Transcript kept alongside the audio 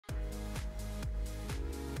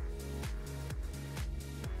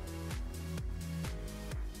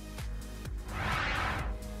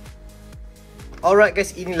Alright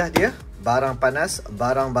guys, inilah dia barang panas,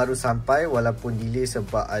 barang baru sampai walaupun delay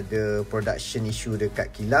sebab ada production issue dekat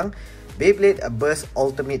kilang. Beyblade Burst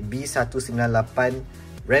Ultimate B-198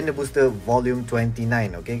 Random Booster Volume 29.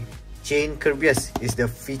 Okay, chain Kerbeus is the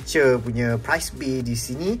feature punya price B di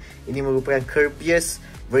sini. Ini merupakan Kerbeus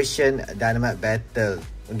version Dynamite Battle.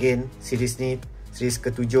 Again, series ni series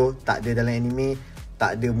ke-7, tak ada dalam anime,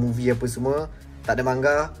 tak ada movie apa semua, tak ada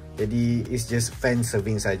manga. Jadi it's just fan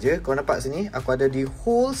serving saja. Kau nampak sini aku ada di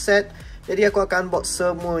whole set. Jadi aku akan unbox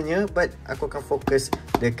semuanya, but aku akan fokus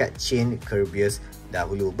dekat chain Kerbeus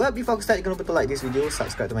dahulu. But before aku start, jangan lupa to like this video,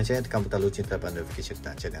 subscribe to my channel, tekan butang lonceng terdapat notification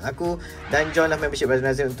tentang channel aku, dan joinlah membership Brother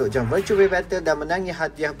Nazreen untuk join virtual Beyblade battle dan menangi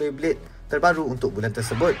hadiah Beyblade terbaru untuk bulan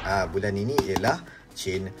tersebut. Bulan ini ialah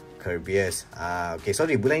chain Kerbeus. Okay,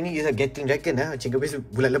 sorry, bulan ini ialah Gatling Dragon. Chain Kerbeus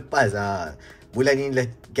bulan lepas. Bulan ni lah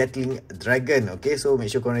Gatling Dragon. Okay, so make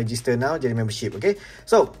sure korang register now jadi membership. Okay,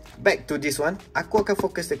 so back to this one. Aku akan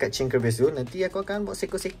fokus dekat chain Kerbeus dulu. Nanti aku akan buat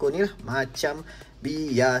seko-seko ni lah macam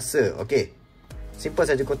biasa. Okay, simple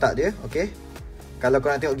saja kotak dia. Okay, kalau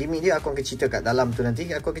korang tengok gimmick dia, aku akan cerita kat dalam tu nanti.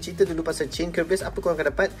 Aku akan cerita dulu pasal chain Kerbeus. Apa korang akan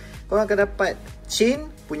dapat? Korang akan dapat chain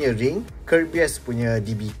punya ring, Kerbeus punya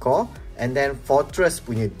DB core, and then Fortress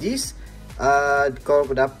punya disc. Kau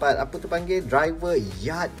dapat apa tu panggil, driver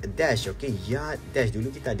yard dash. Okay, yard dash. Dulu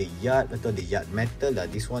kita ada yard atau ada yard metal lah.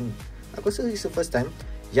 This one aku rasa it's the first time.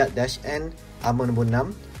 Yard dash and armor nombor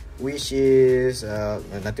 6, which is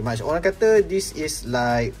nothing much. Orang kata this is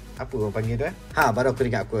like, apa orang panggil tu baru aku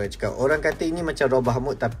ingat, aku cakap orang kata ini macam robot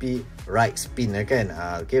hamut tapi right spin kan.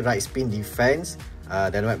 Okay, right spin defense,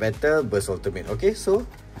 dynamite battle, burst ultimate. Okay, so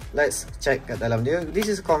let's check kat dalam dia. This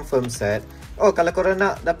is a confirm set. Oh, kalau korang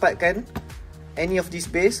nak dapatkan any of this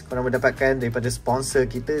base, korang mendapatkan daripada sponsor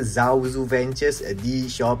kita, Zauzu Ventures di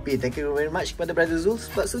Shopee. Thank you very much kepada Brother Zul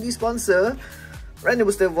sebab sudi sponsor Random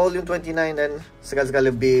Booster Volume 29 dan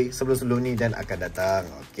segala-segala B sebelum-sebelum ni dan akan datang.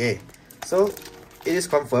 Okay, so it is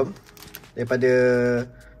confirmed daripada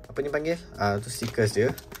apa ni panggil, tu stickers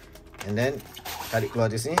dia. And then tarik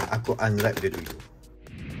keluar di sini, aku unwrap dia dulu.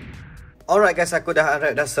 Alright guys, aku dah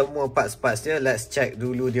unwrap dah semua parts-parts dia. Let's check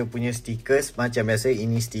dulu dia punya stickers. Macam biasa,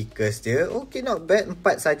 ini stickers dia. Okay, not bad. 4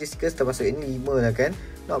 saja stickers, termasuk ini 5 lah kan.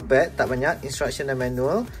 Not bad, tak banyak. Instruction dan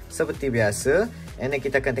manual seperti biasa. And then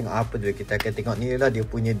kita akan tengok apa dulu. Kita akan tengok ni lah dia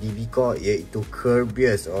punya DB core, iaitu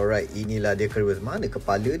Kerbeus. Alright, inilah dia Kerbeus. Mana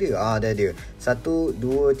kepala dia? Dah dia 1,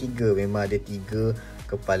 2, 3. Memang ada 3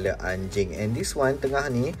 kepala anjing. And this one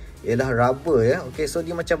tengah ni ialah rubber ya. Okay, so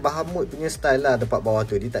dia macam Bahamut punya style lah. Tempat bawah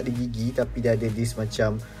tu dia tak ada gigi, tapi dia ada this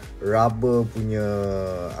macam rubber punya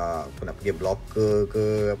aku nak pergi blocker ke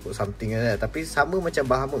apa something lah. Tapi sama macam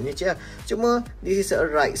Bahamut punya chip lah. Cuma this is a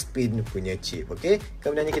right spin punya chip. Okay,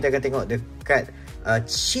 kemudiannya kita akan tengok dekat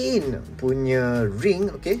chain punya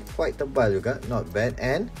ring. Okay, quite tebal juga, not bad.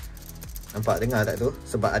 And nampak, dengar tak tu?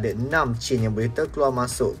 Sebab ada 6 chain yang boleh terkeluar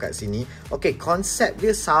masuk kat sini. Okay, konsep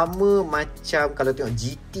dia sama macam kalau tengok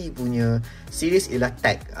GT punya series ialah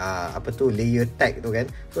tag. Apa tu, layer tag tu kan.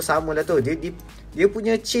 So sama lah tu. Dia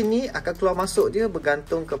punya chain ni akan keluar masuk dia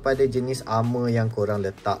bergantung kepada jenis armor yang korang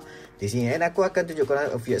letak di sini. And aku akan tunjuk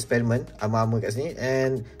korang a few experiment armor-armor kat sini.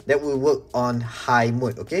 And that will work on high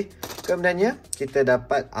mode. Okay, kemudiannya kita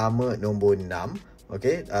dapat armor nombor 6.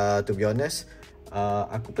 Okay, to be honest,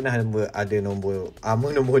 aku pernah ada nombor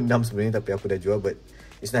armor nombor 6 sebenarnya, tapi aku dah jual. But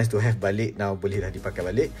it's nice to have balik now, boleh dah dipakai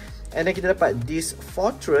balik. And then kita dapat this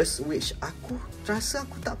Fortress, which aku rasa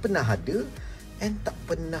aku tak pernah ada and tak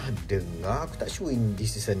pernah dengar. Aku tak sure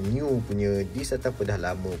this is a new punya disc ataupun dah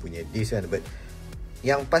lama punya disc kan. But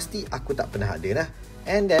yang pasti aku tak pernah ada lah.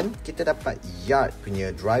 And then kita dapat yard punya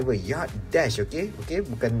driver, yard dash. Okay,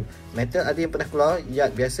 bukan metal. Ada yang pernah keluar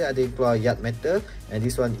yard biasa, ada yang keluar yard metal. And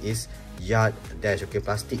this one is yard dash. Okay,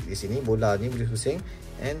 plastik di sini, bola ni boleh pusing.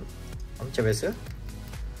 And macam biasa,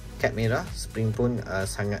 cat merah, spring pun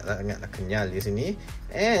sangat-sangat kenyal di sini.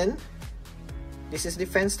 And this is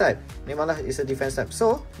defense type. Memanglah it's a defense type.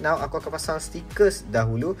 So now aku akan pasang stickers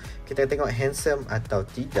dahulu. Kita tengok handsome atau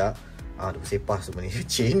tidak. Dia bersepah semua ni.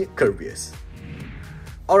 Chain Kerbeus.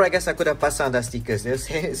 Alright guys, aku dah pasang dah stickers dia.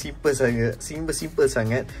 Simple sangat, simple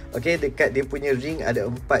sangat. Okay, dekat dia punya ring ada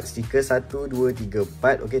 4 stiker. 1, 2, 3,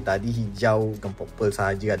 4. Okay, tadi hijau dan purple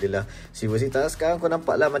sahaja adalah silver star. Sekarang kau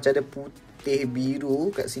nampak lah macam ada putih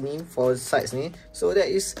biru kat sini for sides ni. So that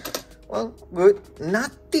is Well, good.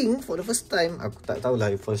 Nothing for the first time. Aku tak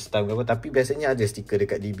tahulah first time ke apa. Tapi biasanya ada stiker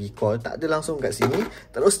dekat DB Call. Tak ada langsung kat sini.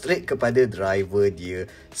 Terus straight kepada driver dia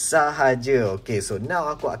sahaja. Okay, so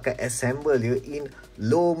now aku akan assemble dia in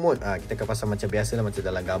low mode. Kita akan pasang macam biasa lah, macam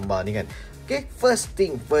dalam gambar ni kan. Okay, first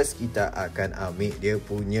thing first, kita akan ambil dia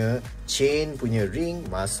punya chain punya ring.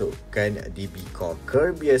 Masukkan DB Call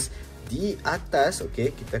Kerbeus di atas.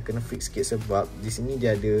 Okay, kita kena fix sikit sebab di sini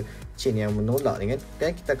dia ada chain yang menolak ni kan.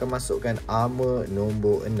 Dan kita akan masukkan armor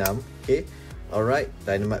nombor 6. Okay, alright,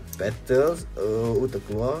 dynamite petals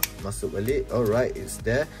terkeluar, masuk balik. Alright, it's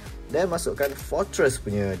there. Dan masukkan fortress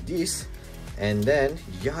punya disc, and then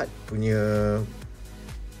yard punya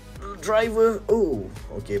driver.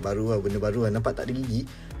 Okay, baru lah, benda baru lah. Nampak tak ada gigi,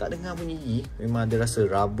 tak dengar bunyi gigi. Memang ada rasa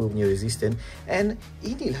rubber punya resistant. And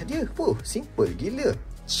inilah dia. Simple gila.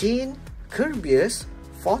 Chain Kerbeus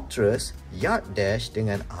Fortress Yard Dash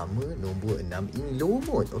dengan armor nombor 6 in low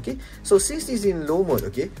mode. Okay, so since this in low mode,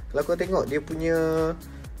 okay, kalau kau tengok dia punya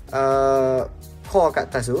core kat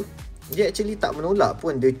atas tu, dia actually tak menolak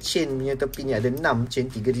pun. Dia chain punya tepi ni ada 6 chain,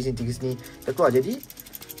 3 di sini, 3 sini terkeluar. Jadi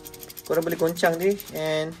korang boleh goncang dia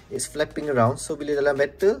and it's flapping around. So bila dalam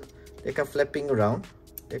battle, dia akan flapping around.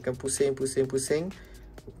 Dia akan pusing.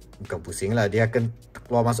 Bukan pusing lah, dia akan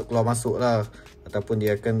keluar masuk lah. Ataupun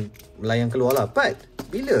dia akan melayang keluar lah. But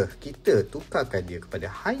bila kita tukarkan dia kepada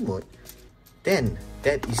high mode, then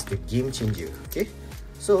that is the game changer. Okay,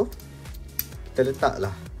 so kita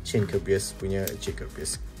letaklah chain Kerbeus punya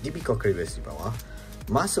DB Call Kerbeus di bawah.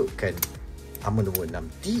 Masukkan armor nombor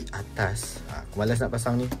 6 di atas. Aku malas nak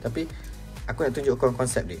pasang ni, tapi aku nak tunjuk korang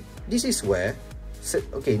konsep ni. This is where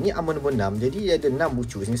okay, ni armor nombor 6. Jadi dia ada 6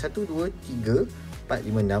 bucu sini. 1, 2, 3, 4,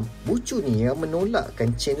 5, 6. Bucu ni yang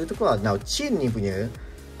menolakkan chain tu terkeluar. Now chain ni punya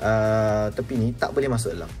tepi ni tak boleh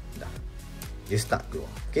masuk dalam. Dah, dia start keluar.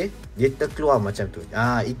 Okay, dia terkeluar macam tu.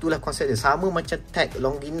 Itulah konsep dia. Sama macam tag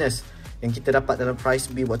Longinus yang kita dapat dalam price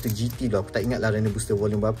B waktu GT tu. Aku tak ingat lah random booster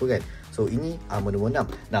volume berapa kan. So ini armor nombor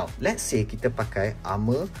 6. Now let's say kita pakai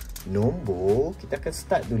armor nombor, kita akan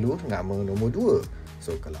start dulu dengan armor nombor 2.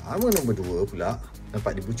 So kalau armor nombor 2 pula,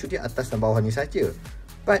 nampak dia bucu dia atas dan bawah ni saja.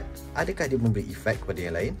 But adakah dia memberi efek kepada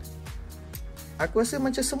yang lain? Aku rasa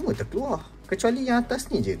macam semua terkeluar, kecuali yang atas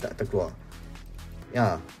ni je tak terkeluar.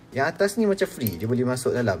 Ya, yang atas ni macam free, dia boleh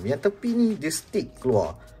masuk dalam. Yang tepi ni dia stick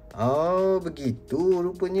keluar. Begitu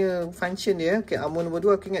rupanya function dia. Okay, armor nombor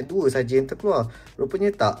 2 aku ingat 2 saja yang terkeluar. Rupanya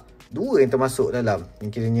tak, 2 yang termasuk dalam. Yang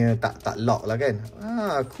kiranya tak lock lah kan.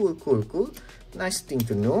 Cool. Nice thing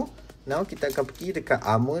to know. Now kita akan pergi dekat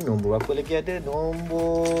armor nombor apa lagi ada?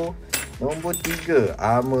 Nombor 3.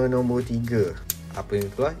 Armor nombor 3. Apa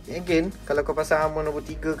yang keluar? Again, kalau kau pasang armor nombor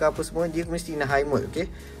 3 ke apa semua, dia mesti nak high mode.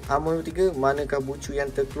 Okay, armor nombor 3, manakah bucu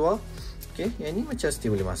yang terkeluar? Okay, yang ni macam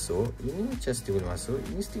still boleh masuk. Ini macam still boleh masuk.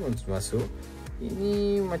 Ini still boleh masuk. Ini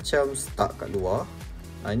macam stuck kat luar.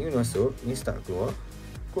 Ini boleh masuk. Ini stuck keluar.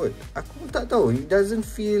 Good. Aku pun tak tahu. It doesn't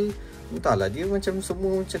feel, entahlah, dia macam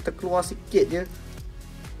semua macam terkeluar sikit je.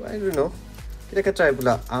 I don't know. Kita akan try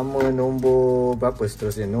pula armor nombor berapa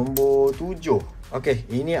seterusnya? Nombor 7. Okay,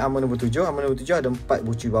 ini armor nombor 7. Armor nombor 7 ada 4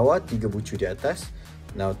 bucu bawah, 3 bucu di atas.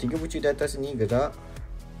 Now 3 bucu di atas ni gerak.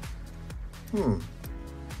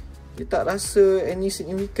 Dia tak rasa any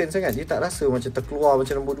significant sangat. Dia tak rasa macam terkeluar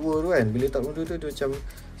macam nombor 2 tu kan. Bila tak nombor 2 tu dia macam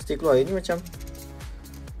stay keluar. Ini macam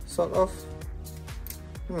sort of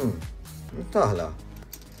entahlah.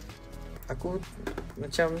 Aku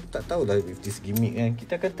macam tak tahulah with this gimmick kan.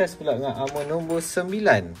 Kita akan test pula dengan armor nombor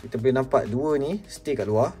 9. Kita boleh nampak 2 ni stay kat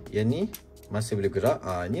luar. Yang ni masih boleh gerak.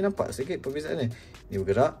 Ni nampak sikit perbezaan ni. Ni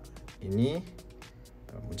bergerak. Ini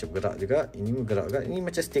macam bergerak juga. Ini bergerak juga. Ini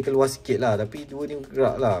macam stay keluar sikit lah. Tapi 2 ni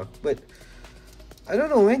bergerak lah. But I don't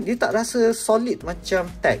know man. Dia tak rasa solid macam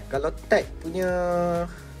tag. Kalau tag punya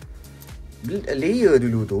layer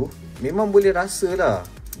dulu tu, memang boleh rasa lah.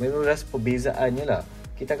 Memang rasa perbezaannya lah.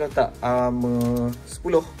 Kita akan letak armor 10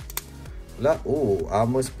 pula.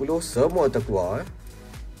 Armor 10 semua terkeluar.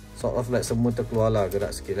 Sort of like semua terkeluar lah.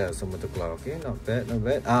 Gerak sikit lah, semua terkeluar. Okay, not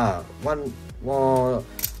bad. One more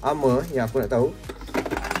armor yang aku nak tahu,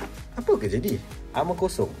 apa ke jadi? Armor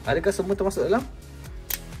kosong, adakah semua termasuk dalam?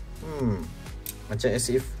 Macam as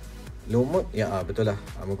if low mode. Ya, betul lah,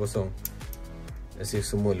 armor kosong. As if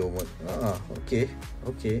semua low mode.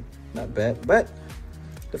 Okay, not bad. But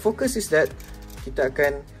the focus is that kita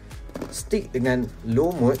akan stick dengan low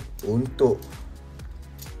mode untuk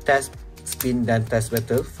test spin dan test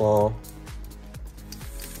battle for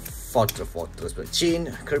fortress chain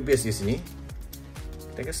Kerbeus di sini.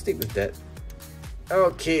 Kita akan stick with that.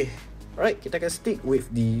 Okay, alright, kita akan stick with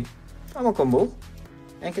the armor combo.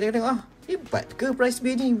 And kita akan tengok Hebat ke price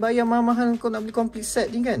bay ni? Bayar mahal-mahal kau nak beli complete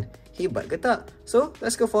set ni kan? Hebat ke tak? So,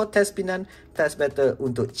 let's go for test pinan, test battle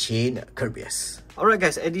untuk chain Kerbeus. Alright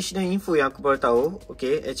guys, additional info yang aku baru tahu.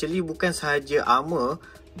 Okay, actually bukan sahaja armor,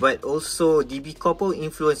 but also DB core pun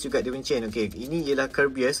influence juga dia punya chain. Okay, ini ialah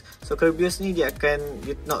Kerbeus. So Kerbeus ni dia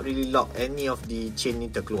not really lock any of the chain ni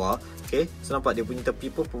terkeluar. Okay, so nampak dia punya tepi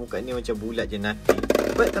pun permukaan ni macam bulat je, nanti.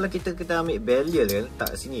 But kalau kita ambil barrier kan,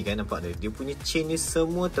 tak sini kan, nampak dia punya chain ni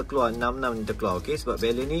semua terkeluar, 6 ni terkeluar. Okay, sebab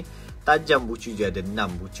barrier ni tajam bucu je, ada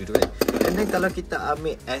 6 bucu tu kan. And then kalau kita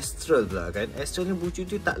ambil astral pula kan, astral ni bucu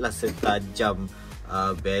tu taklah setajam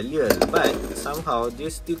barrier, but somehow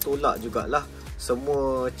dia still tolak jugalah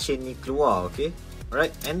semua chain ni keluar. Okay,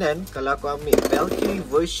 alright. And then kalau aku ambil Valkyrie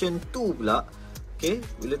version 2 pula, okay,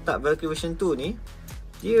 bila letak Valkyrie version 2 ni,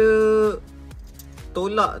 dia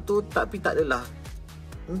tolak tu tapi tak adalah,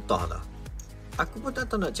 entahlah, aku pun tak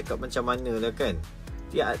tahu nak cakap macam mana lah kan.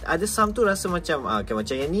 Dia ada some tu rasa macam okay,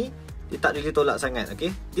 macam yang ni dia tak really tolak sangat.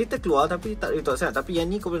 Okay, dia terkeluar tapi dia tak really tolak sangat. Tapi yang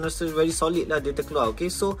ni kau boleh rasa very solid lah, dia terkeluar. Okay,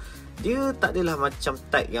 so dia tak adalah macam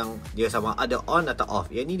type yang dia sama ada on atau off.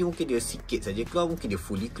 Yang ni dia mungkin dia sikit saja keluar, mungkin dia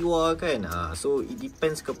fully keluar kan. So it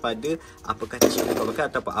depends kepada apakah chip kau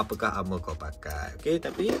pakai ataupun apakah armor kau pakai. Okay,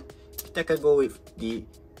 tapi kita akan go with di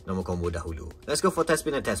normal combo dahulu. Let's go for test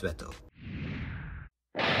spin and test battle.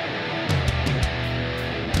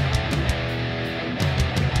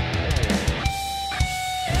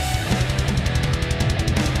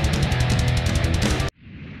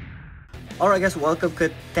 Alright guys, welcome ke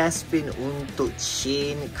test spin untuk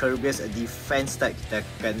chain Kerbeus defense tag. Kita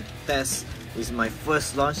akan test. This is my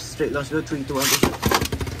first launch, straight launch dulu, 3, 2,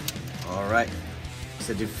 1. Alright, it's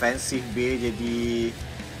a defensive build, jadi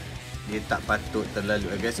dia tak patut terlalu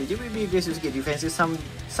agresif. Dia maybe agresif sikit defensive.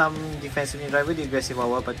 Some defensive driver dia agresif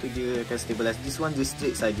awal, lepas tu dia akan stabilize. This one dia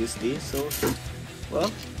straight saja stay. So well,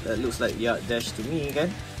 that looks like yard dash to me kan.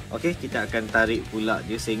 Okay, kita akan tarik pula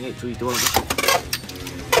dia sengit, 3, 2, 1.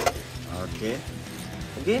 Okay,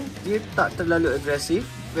 again dia tak terlalu agresif,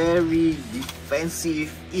 very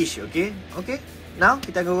defensive-ish. Okay, now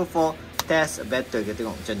kita akan go for test battle. Kita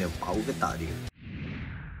tengok macam mana power ke tak dia.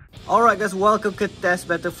 Alright guys, welcome ke test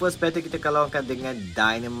battle. First battle kita akan lawankan dengan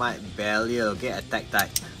Dynamite Belial. Okay, attack type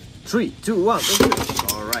 3, 2,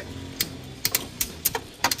 1. Alright,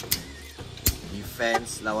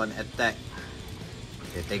 defense lawan attack.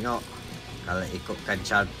 Kita tengok kalau ikutkan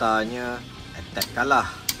cartanya, attack kalah.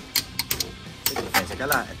 Defense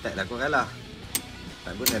kalah, attack lah kau kalah.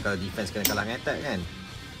 Tak guna kalau defense kena kalah dengan attack kan.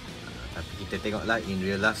 Tapi kita tengoklah in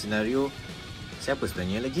real life scenario, siapa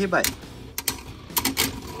sebenarnya yang lagi hebat.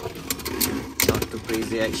 Not too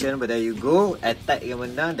crazy action, but there you go. Attack yang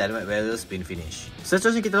menang, Dynamite Belial spin finish.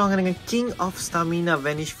 Seterusnya kita lawankan dengan King of Stamina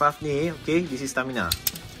Vanish Fafnir. Okay, this is stamina.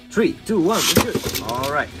 3, 2, 1,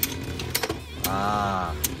 alright.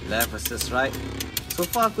 Left versus right. So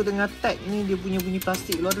far aku dengar tag ni, dia punya bunyi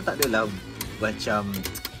plastik luar tu tak adalah macam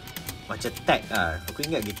tag lah. Aku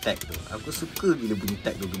ingat lagi tag tu. Aku suka gila bunyi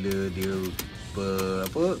tag tu bila dia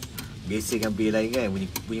biasa dengan beli lain kan,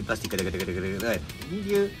 bunyi plastik kadang-kadang kan. Ini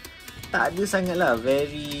dia tak ada sangat lah,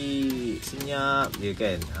 very senyap je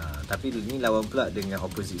kan. Tapi ni lawan pula dengan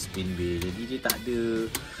opposite spin bay, jadi dia tak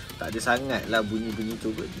ada sangat lah bunyi-bunyi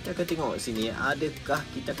tu. Kita akan tengok sini, adakah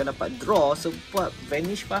kita akan dapat draw, sebab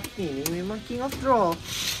Vanish Fafnir ni memang king of draw.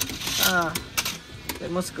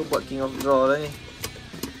 Memang suka buat king of draw lah ni.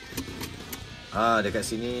 Dekat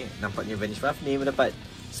sini nampaknya Vanish Fafnir mendapat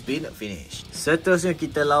spin finish. Seterusnya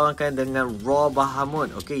kita lawankan dengan Raw Bahamut.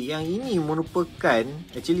 Okay, yang ini merupakan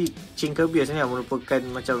actually chain Kerbeus ni merupakan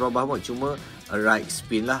macam Raw Bahamut, cuma a right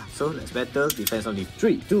spin lah. So let's battle. Defense on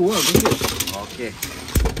 3, 2, 1. Okay,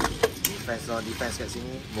 defense lawan defense kat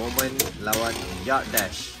sini. Moment lawan yard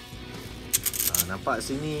dash. Nampak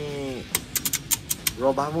sini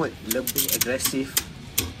Raw Bahamut lebih agresif.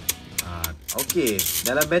 Okay,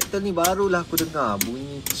 dalam battle ni barulah aku dengar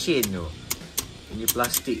bunyi chain tu, bunyi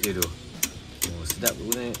plastik dia tu. Sedap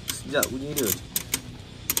bunyi dia.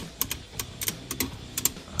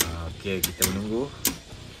 Okay, kita menunggu.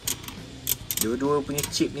 Dua-dua punya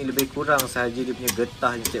chip ni lebih kurang sahaja dia punya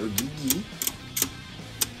getah yang setiap gigi.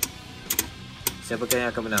 Siapakah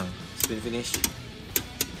yang akan menang? Spin finish.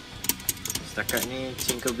 Setakat ni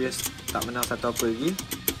chain Kerbeus tak menang satu apa lagi.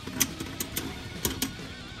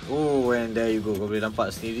 Oh, and there you go. Kau boleh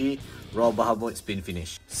nampak sendiri, Raw Bahamut spin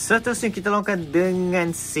finish. Seterusnya kita lawankan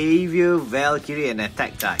dengan Savior Valkyrie and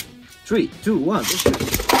attack type 3, 2, 1.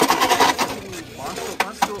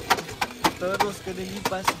 Masuk. terus kena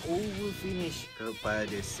lipas over finish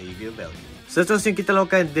kepada Savior value. Seterusnya kita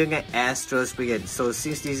lakukan dengan Astral Spring. So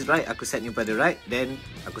since this is right, aku set ni pada right, then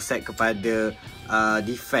aku set kepada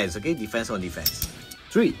defense. Okay, defense on defense.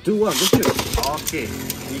 3, 2, 1, go shoot. Okay,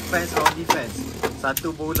 defense on defense.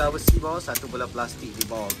 Satu bola besi bawah, satu bola plastik di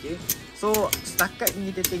bawah. Okay, so setakat ni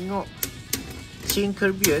kita tengok chain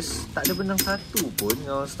Kerbeus tak ada benang satu pun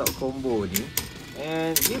dengan stock combo ni.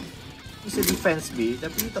 And dia it's a defense base,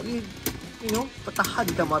 tapi tak boleh,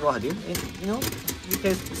 pertahankan maruah dia. And you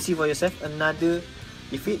can see for yourself another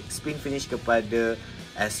defeat, spin finish kepada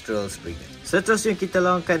Astral Spring. Seterusnya kita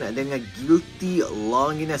lawankan dengan Guilty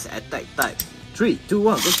Longiness attack type. 3, 2,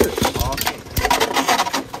 1, go shoot. Okay,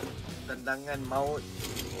 tendangan maut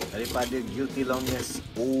daripada Guilty Longiness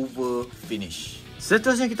over finish.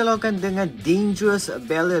 Seterusnya kita lakukan dengan Dangerous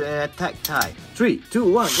Ballad and Attack type. 3, 2,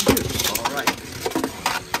 1, go shoot. Alright.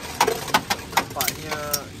 Nampaknya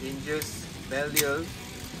Dangerous Ballad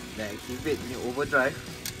dah activate ni overdrive.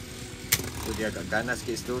 So dia agak ganas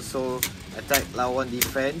sikit tu. So attack lawan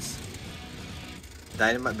defense.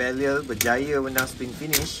 Dynamite Ballad berjaya menang spin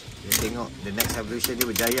finish. Dia tengok the next evolution dia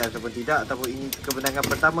berjaya ataupun tidak, ataupun ini kemenangan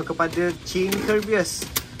pertama kepada Chain Kerbeus.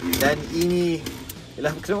 Dan ini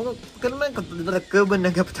ialah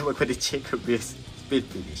kemenangan pertama kepada Chain Kerbeus spin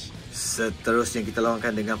finish. Seterusnya kita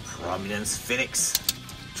lawankan dengan Prominence Phoenix.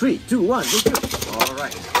 3, 2, 1, go shoot.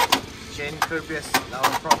 Alright, Chain Kerbeus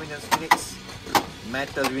lawan Prominence Phoenix.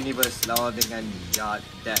 Metal Universe lawan dengan Yard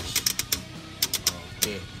Dash.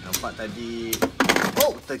 Okay, nampak tadi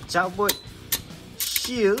tercabut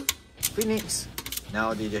shield Phoenix.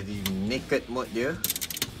 Now dia jadi naked mode dia.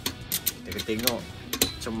 Kita akan tengok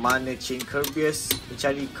macam mana Chain Kerbeus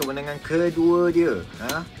mencari kemenangan kedua dia.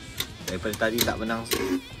 Daripada tadi tak menang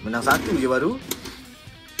satu je baru.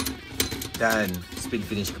 Dan spin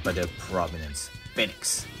finish kepada Prominence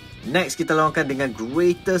Phoenix. Next kita lawankan dengan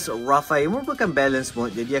Greatest Raphael. Merupakan balance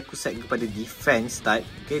mode, jadi aku set kepada defense type.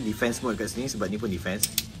 Okay, defense mode kat sini sebab ni pun defense.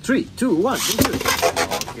 3, 2,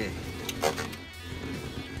 1, okay.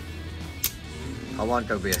 Kawan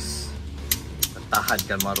Kerbeus,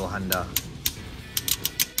 pertahankan maruah anda.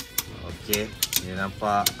 Okay, dia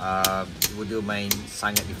nampak dia main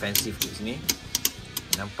sangat defensif kat sini.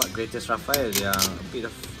 Nampak Greatest Raphael yang a bit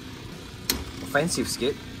of offensive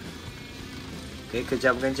sikit. Okay,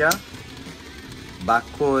 kejar-mengejar.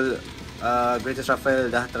 Bakul Greatest Raphael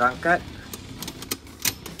dah terangkat.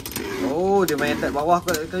 Oh, dia main attack bawah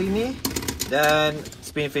kali ni. Dan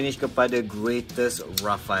spin finish kepada Greatest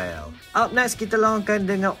Raphael. Up next, kita lawankan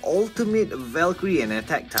dengan Ultimate Valkyrie and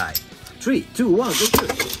attack type. 3, 2, 1, go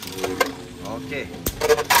shoot. Okay.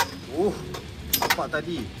 Nampak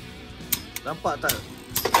tadi. Nampak tak?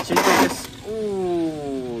 Kerbeus.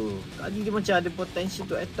 Tadi dia macam ada potential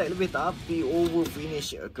to attack lebih, tapi over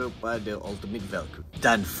finish kepada Ultimate Valkyrie.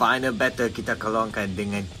 Dan final battle kita lawankan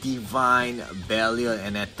dengan Divine Belial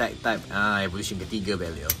and attack type evolution ketiga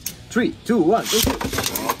Belial. 3, 2, 1, go shoot.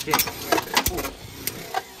 Okay.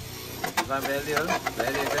 Divine Belial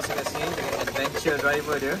very aggressive kat sini dengan adventure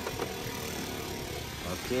driver dia.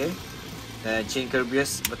 Okay. Dan Chain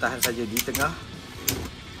Kerbeus bertahan saja di tengah.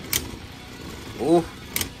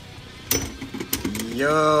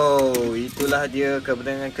 Itulah dia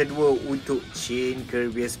kemenangan kedua untuk Chain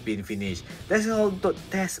Kerbeus spin finish. That's all untuk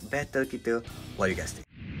test battle kita. What do you guys think?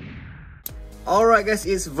 Alright guys,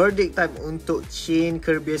 it's verdict time untuk Chain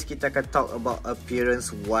Kerbeus. Kita akan talk about appearance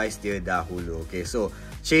wise dia dahulu. Okay, so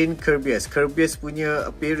Chain Kerbeus punya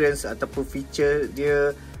appearance ataupun feature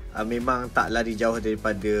dia memang tak lari jauh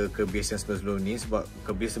daripada Kerbeus yang sebelum ni. Sebab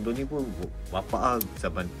Kerbeus sebelum ni pun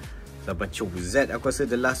zaman Chow Z aku rasa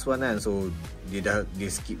the last one kan. So dia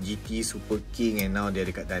skip GT Super King and now dia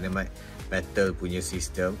dekat Dynamite Battle punya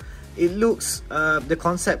system. It looks the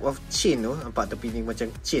concept of chain tu, nampak tepi ni macam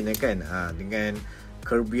chain kan, dengan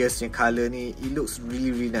Kerbeus yang colour ni, it looks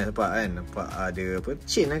really nice. Nampak kan, nampak ada apa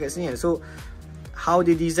chain lah kat sini kan. So how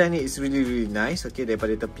they design it is really nice. Okay,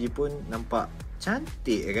 daripada tepi pun nampak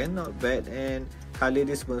cantik kan, not bad, and colour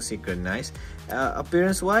dia semua synchronize.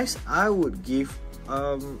 Appearance wise, I would give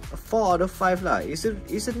a 4 out of 5 lah. It's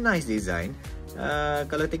a nice design.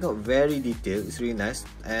 Kalau tengok very detailed, it's really nice,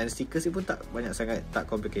 and stickers dia pun tak banyak sangat, tak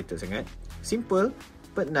complicated sangat, simple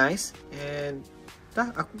but nice. And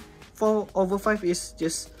aku 4 over 5 is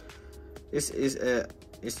just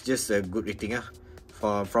a good rating lah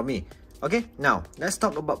from me. Okay, now let's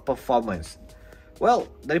talk about performance. Well,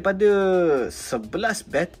 daripada 11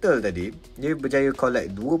 battle tadi, dia berjaya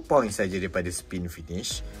collect 2 points saja daripada spin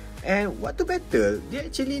finish. And waktu battle, dia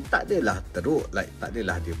actually tak adalah teruk, tak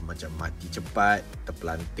adalah dia macam mati cepat,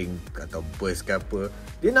 terpelanting atau burst ke apa.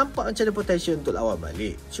 Dia nampak macam ada potential untuk lawan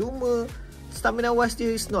balik. Cuma stamina wise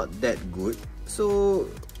dia is not that good. So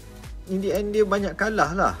in the end dia banyak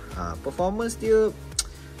kalah lah. Performance dia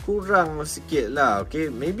kurang sikit lah.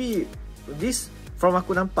 Okay, maybe this from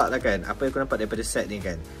aku nampak lah kan, apa yang aku nampak daripada set ni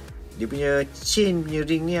kan, dia punya chain punya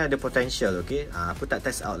ring ni ada potential. Okay, aku tak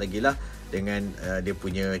test out lagi lah dengan dia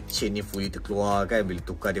punya chain ni fully terkeluar kan, bila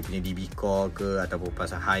tukar dia punya DB core ke ataupun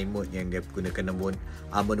pasal high mode yang dia gunakan nombor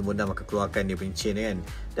 6 maka keluarkan dia punya chain kan.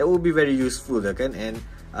 That would be very useful lah kan. And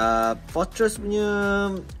Fortress punya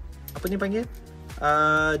apa ni panggil,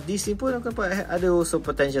 this ni pun aku nampak ada also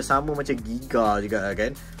potential sama macam Giga juga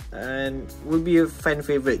kan, and will be a fan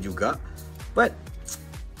favourite juga. But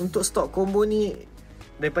untuk stock combo ni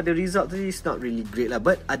daripada result tu is not really great lah,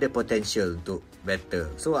 but ada potential untuk better.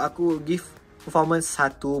 So aku give performance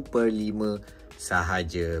 1/5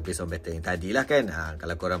 sahaja based on battle yang tadi lah kan.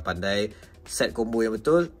 Kalau korang pandai set combo yang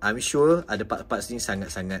betul, I'm sure ada part-part ni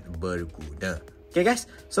sangat-sangat berguna. Okay guys,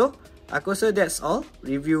 so aku rasa that's all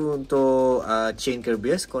review untuk chain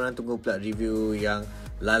Kerbeus. Korang tunggu pula review yang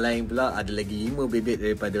lain pula. Ada lagi 5 Beyblade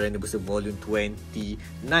daripada Random Booster Volume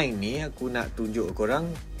 29 ni aku nak tunjuk korang.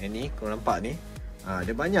 Yang ni korang nampak ni,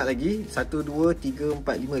 ada banyak lagi, 1, 2, 3,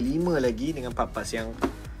 4, 5 lagi dengan parts yang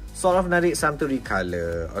sort of menarik, some to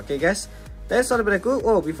recolor. Okay guys, that's all daripada aku.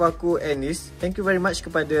 Oh, before aku end this, thank you very much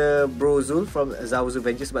kepada Bro Zul from Zauzu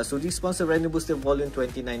Venture sebab sudi sponsor Random Booster Volume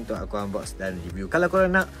 29 untuk aku unbox dan review. Kalau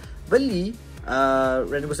korang nak beli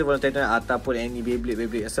Random Booster Volume 29 ataupun any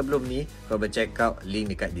Beyblade sebelum ni, korang boleh check out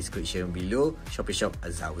link dekat description below Shopee shop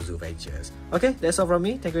Zauzu Ventures. Okay, that's all from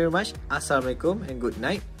me. Thank you very much. Assalamualaikum and good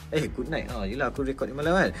night. Good night. Yelah aku record ni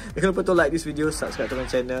malam kan. Jangan lupa to like this video, subscribe to my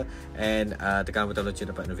channel, and tekan butang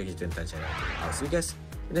lonceng dapat notification tentang channel aku. I'll see you guys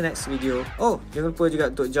in the next video. Jangan lupa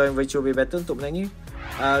juga untuk join virtual Beyblade battle untuk menangi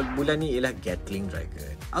bulan ni ialah Gatling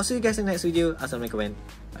Dragon. I'll see you guys in the next video.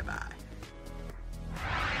 Assalamualaikum.